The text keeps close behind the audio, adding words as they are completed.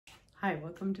Hi,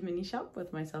 welcome to Mini Shop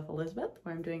with myself, Elizabeth,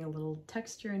 where I'm doing a little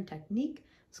texture and technique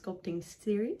sculpting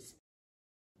series.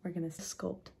 We're going to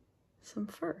sculpt some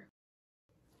fur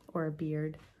or a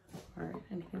beard or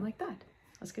anything like that.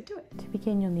 Let's get to it. To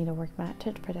begin, you'll need a work mat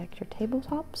to protect your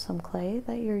tabletop, some clay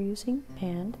that you're using,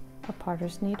 and a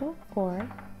potter's needle or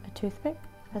a toothpick,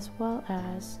 as well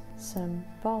as some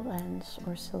ball ends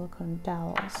or silicone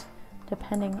dowels,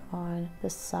 depending on the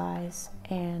size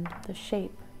and the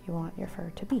shape you want your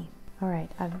fur to be.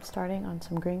 Alright, I'm starting on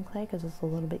some green clay because it's a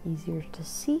little bit easier to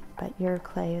see, but your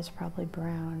clay is probably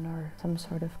brown or some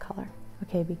sort of color.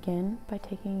 Okay, begin by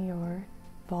taking your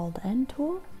balled end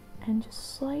tool and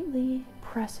just slightly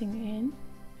pressing in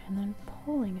and then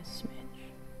pulling a smidge.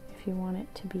 If you want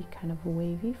it to be kind of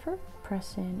wavy fur,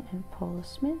 press in and pull a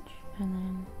smidge, and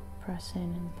then press in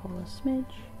and pull a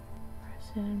smidge,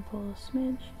 press in and pull a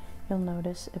smidge. You'll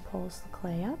notice it pulls the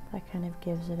clay up. That kind of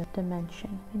gives it a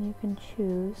dimension. And you can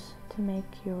choose to make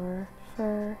your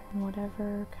fur in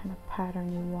whatever kind of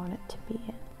pattern you want it to be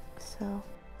in. So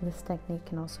this technique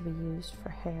can also be used for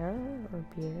hair or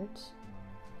beards,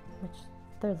 which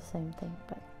they're the same thing,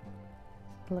 but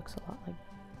it looks a lot like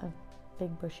a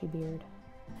big bushy beard.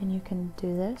 And you can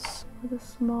do this with a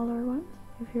smaller one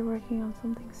if you're working on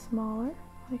something smaller,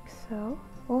 like so.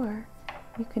 Or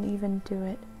you can even do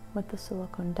it with the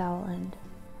silicone dowel end,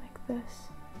 like this.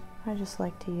 I just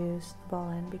like to use the ball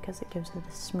end because it gives it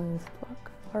a smooth look.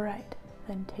 Alright,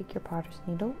 then take your potter's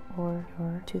needle or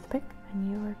your toothpick, and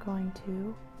you are going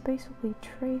to basically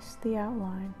trace the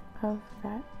outline of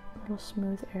that little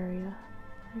smooth area,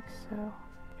 like so.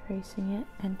 Tracing it,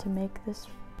 and to make this,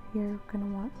 you're going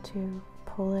to want to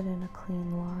pull it in a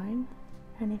clean line,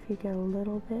 and if you get a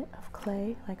little bit of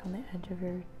clay, like on the edge of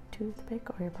your toothpick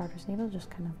or your potter's needle, just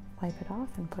kind of wipe it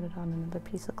off and put it on another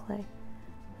piece of clay.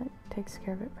 That takes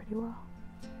care of it pretty well.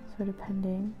 So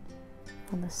depending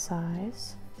on the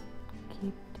size,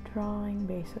 keep drawing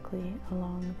basically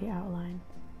along the outline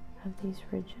of these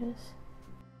ridges.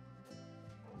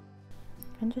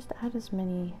 And just add as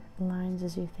many lines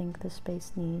as you think the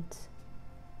space needs.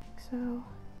 Like so.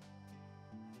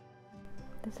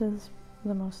 This is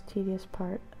the most tedious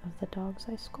part of the dogs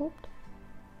I sculpt,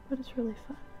 but it's really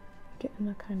fun. Get in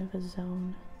a kind of a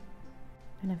zone.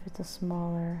 And if it's a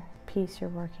smaller piece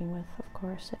you're working with, of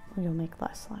course, you'll make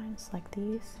less lines like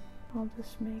these. I'll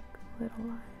just make little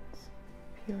lines,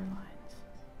 fewer lines.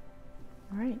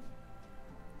 Alright,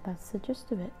 that's the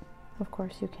gist of it. Of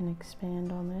course, you can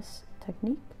expand on this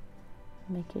technique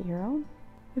and make it your own.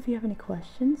 If you have any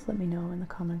questions, let me know in the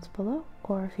comments below,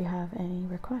 or if you have any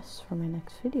requests for my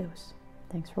next videos.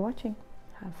 Thanks for watching.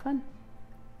 Have fun.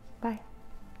 Bye.